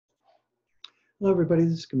Hello everybody,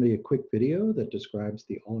 this is going to be a quick video that describes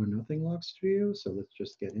the All or Nothing Lock Studio, so let's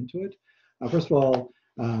just get into it. First of all,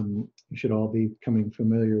 you should all be becoming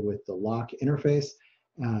familiar with the lock interface.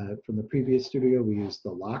 From the previous studio, we used the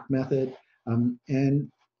lock method.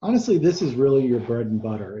 And honestly, this is really your bread and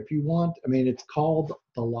butter. If you want, I mean, it's called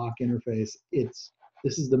the lock interface.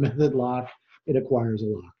 This is the method lock. It acquires a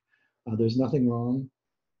lock. There's nothing wrong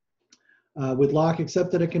with lock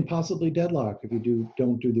except that it can possibly deadlock if you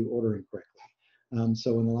don't do the ordering correctly.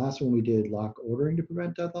 So in the last one, we did lock ordering to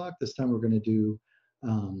prevent deadlock. This time we're going to do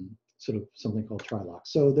sort of something called try lock.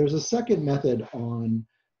 So there's a second method on,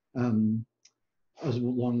 along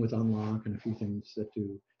with unlock and a few things that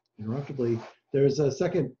do interruptibly. There's a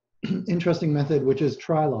second interesting method, which is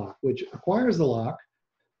try lock, which acquires the lock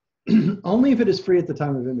only if it is free at the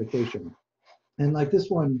time of invocation. And like this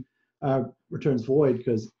one returns void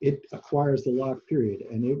because it acquires the lock period,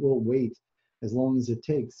 and it will wait as long as it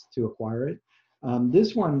takes to acquire it.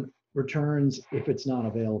 This one returns if it's not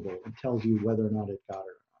available. It tells you whether or not it got it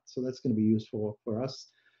or not. So that's going to be useful for us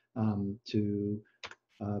to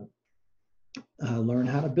learn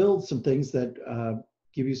how to build some things that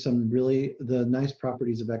give you the nice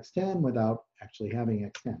properties of X10 without actually having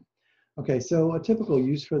X10. Okay, so a typical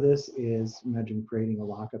use for this is, imagine creating a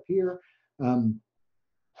lock up here.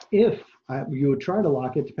 If you would try to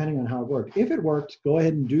lock it, depending on how it worked. If it worked, go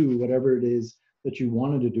ahead and do whatever it is that you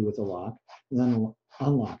wanted to do with the lock, and then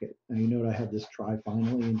unlock it. Now you note I have this try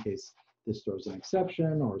finally in case this throws an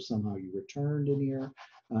exception or somehow you returned in here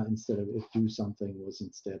instead of if do something was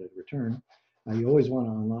instead of return. You always want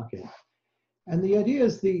to unlock it. And the idea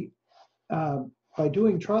is by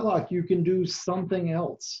doing try lock, you can do something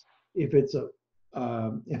else if it's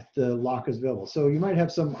if the lock is available. So you might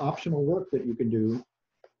have some optional work that you can do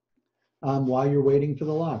while you're waiting for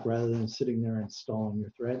the lock rather than sitting there and stalling your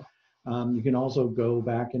thread. You can also go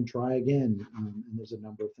back and try again, and there's a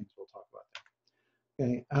number of things we'll talk about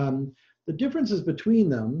there. Okay, the differences between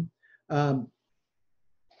them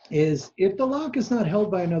is if the lock is not held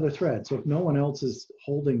by another thread, so if no one else is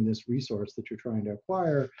holding this resource that you're trying to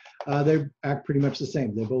acquire, they act pretty much the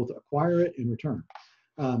same. They both acquire it and return.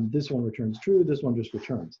 This one returns true, this one just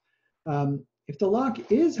returns. If the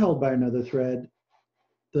lock is held by another thread,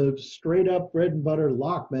 the straight up bread and butter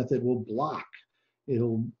lock method will block.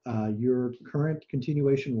 Your current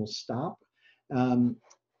continuation will stop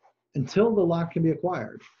until the lock can be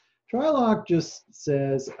acquired. Try lock just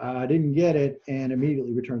says, I didn't get it, and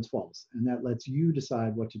immediately returns false. And that lets you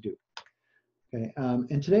decide what to do. Okay,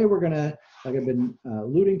 and today we're gonna, like I've been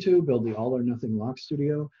alluding to, build the All or Nothing Lock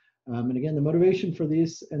Studio. And again, the motivation for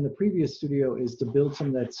this and the previous studio is to build some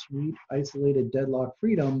of that sweet, isolated deadlock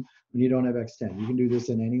freedom when you don't have X10. You can do this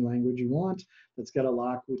in any language you want that's got a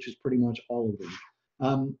lock, which is pretty much all of them.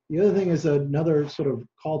 The other thing is another sort of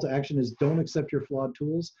call to action is don't accept your flawed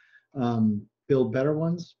tools, build better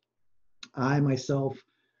ones. I myself,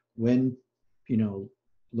 when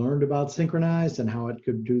learned about synchronized and how it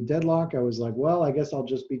could do deadlock, I was like, well, I guess I'll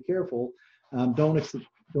just be careful.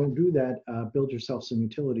 Don't do that. Build yourself some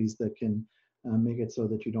utilities that can make it so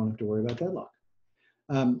that you don't have to worry about deadlock.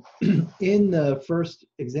 In the first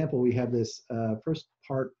example, we have this first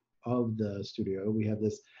part of the studio. We have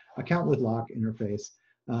this account with lock interface,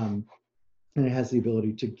 and it has the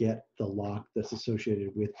ability to get the lock that's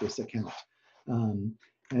associated with this account.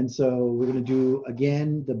 And so we're going to do,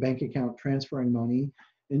 again, the bank account transferring money.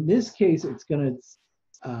 In this case, it's going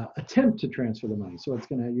to attempt to transfer the money. So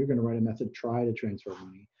you're going to write a method try to transfer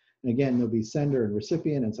money. And again, there'll be sender and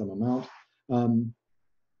recipient and some amount.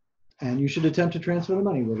 And you should attempt to transfer the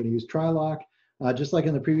money. We're going to use try lock. Just like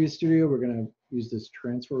in the previous studio, we're going to use this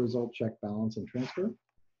transfer result, check, balance, and transfer.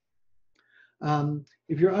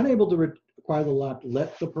 If you're unable to acquire the lock,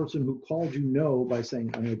 let the person who called you know by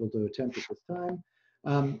saying unable to attempt at this time.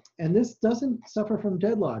 And this doesn't suffer from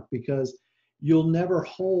deadlock because you'll never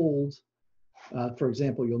hold, for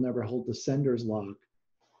example, you'll never hold the sender's lock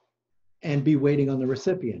and be waiting on the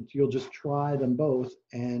recipient. You'll just try them both.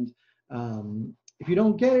 And if you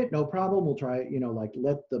don't get it, no problem. We'll try it, like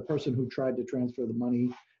let the person who tried to transfer the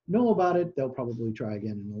money know about it. They'll probably try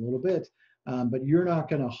again in a little bit. But you're not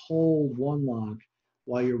going to hold one lock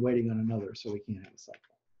while you're waiting on another, so we can't have a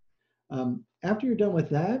cycle. After you're done with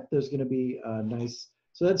that, there's going to be a nice,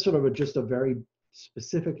 so that's sort of just a very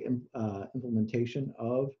specific implementation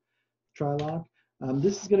of try lock.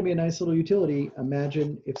 This is going to be a nice little utility.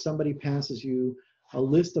 Imagine if somebody passes you a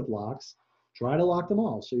list of locks, try to lock them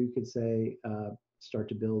all. So you could say, start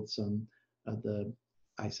to build some of the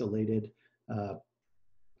isolated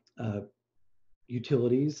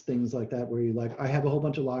utilities, things like that, where you like, I have a whole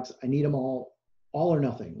bunch of locks, I need them all or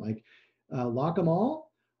nothing. Like lock them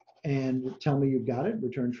all, and tell me you've got it,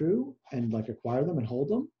 return true, and like acquire them and hold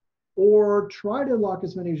them. Or try to lock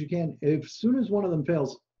as many as you can. As soon as one of them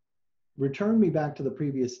fails, return me back to the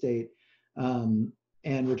previous state and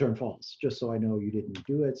return false, just so I know you didn't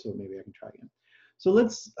do it, so maybe I can try again. So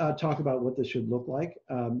let's talk about what this should look like.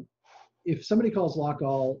 If somebody calls lock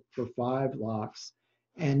all for 5 locks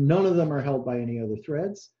and none of them are held by any other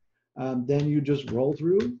threads, then you just roll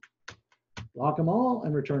through, lock them all,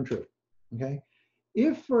 and return true, okay?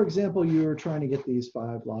 If, for example, you're trying to get these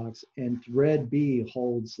 5 locks and thread B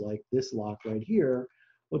holds like this lock right here,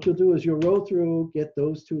 what you'll do is you'll roll through, get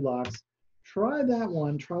those 2 locks, try that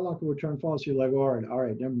one, try lock and return false. You're like, all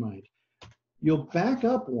right, never mind. You'll back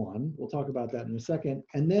up one, we'll talk about that in a second,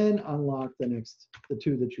 and then unlock the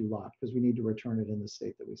 2 that you locked, because we need to return it in the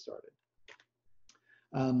state that we started.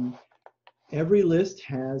 Every list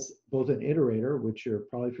has both an iterator, which you're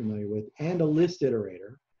probably familiar with, and a list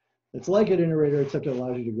iterator. It's like an iterator, except it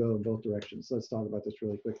allows you to go in both directions. So let's talk about this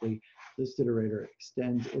really quickly. List iterator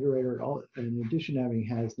extends iterator, in addition to having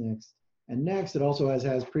has next and next, it also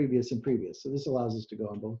has previous and previous. So this allows us to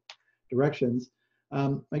go in both directions.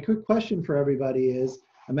 My quick question for everybody is,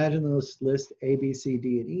 imagine this list A, B, C,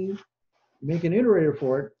 D, and E. Make an iterator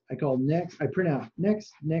for it. I call next, I print out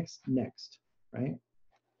next, next, next, right?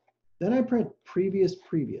 Then I print previous,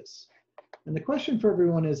 previous. And the question for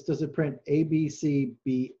everyone is, does it print A, B, C,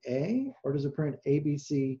 B, A, or does it print A, B,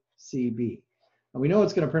 C, C, B? And we know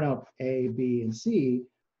it's going to print out A, B, and C,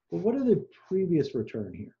 but what are the previous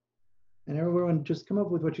return here? And everyone just come up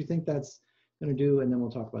with what you think that's going to do, and then we'll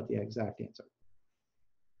talk about the exact answer.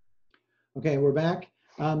 Okay, we're back.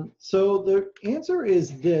 So the answer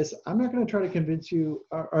is this. I'm not going to try to convince you,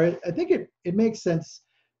 or I think it makes sense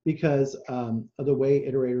because of the way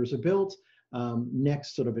iterators are built.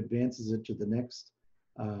 Next sort of advances it to the next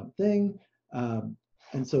thing.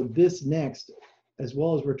 And so this next, as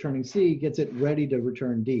well as returning C, gets it ready to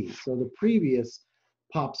return D. So the previous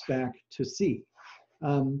pops back to C.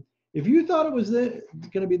 If you thought it was going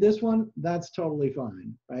to be this one, that's totally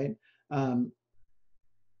fine, right?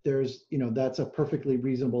 That's a perfectly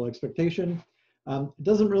reasonable expectation. It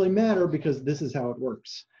doesn't really matter because this is how it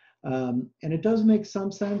works. And it does make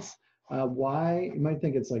some sense why. You might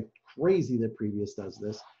think it's like crazy that previous does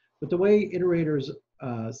this, but the way iterators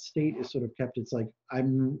state is sort of kept, it's like,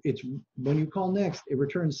 it's when you call next, it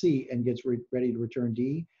returns C and gets ready to return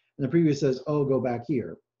D, and the previous says, oh, go back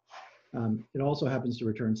here. It also happens to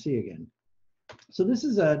return C again. So this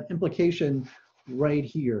is an implication right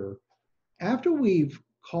here. After we've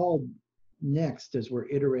called next as we're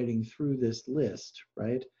iterating through this list,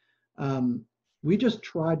 right? We just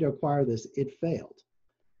tried to acquire this, it failed.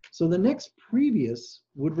 So the next previous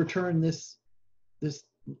would return this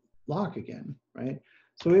lock again, right?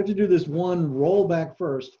 So we have to do this one rollback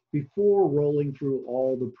first before rolling through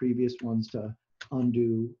all the previous ones to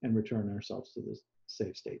undo and return ourselves to this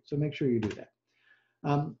safe state. So make sure you do that.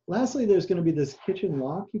 Lastly, there's going to be this kitchen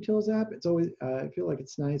lock utils app. It's always, I feel like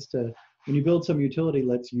it's nice to, when you build some utility,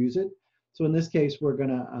 let's use it. So in this case, we're going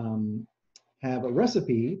to have a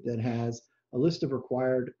recipe that has a list of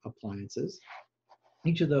required appliances.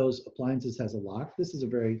 Each of those appliances has a lock. This is a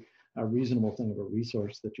very reasonable thing of a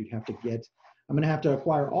resource that you'd have to get. I'm going to have to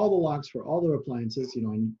acquire all the locks for all the appliances. You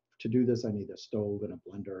know, to do this, I need a stove and a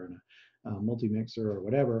blender and a multi-mixer or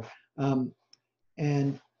whatever.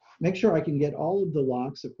 And make sure I can get all of the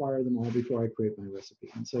locks, acquire them all before I create my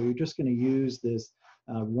recipe. And so you're just going to use this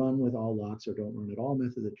run with all locks or don't run at all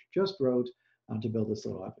method that you just wrote to build this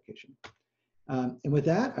little application. And with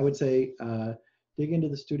that, I would say dig into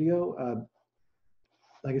the studio.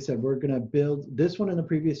 Like I said, we're going to build this one in the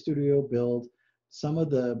previous studio, build some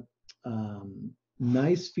of the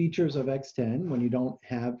nice features of X10 when you don't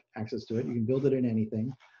have access to it. You can build it in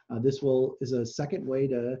anything. This is a second way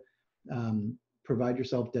to provide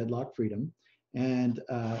yourself deadlock freedom. And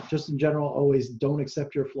just in general, always don't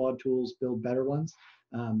accept your flawed tools, build better ones.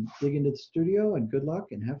 Dig into the studio and good luck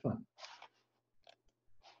and have fun.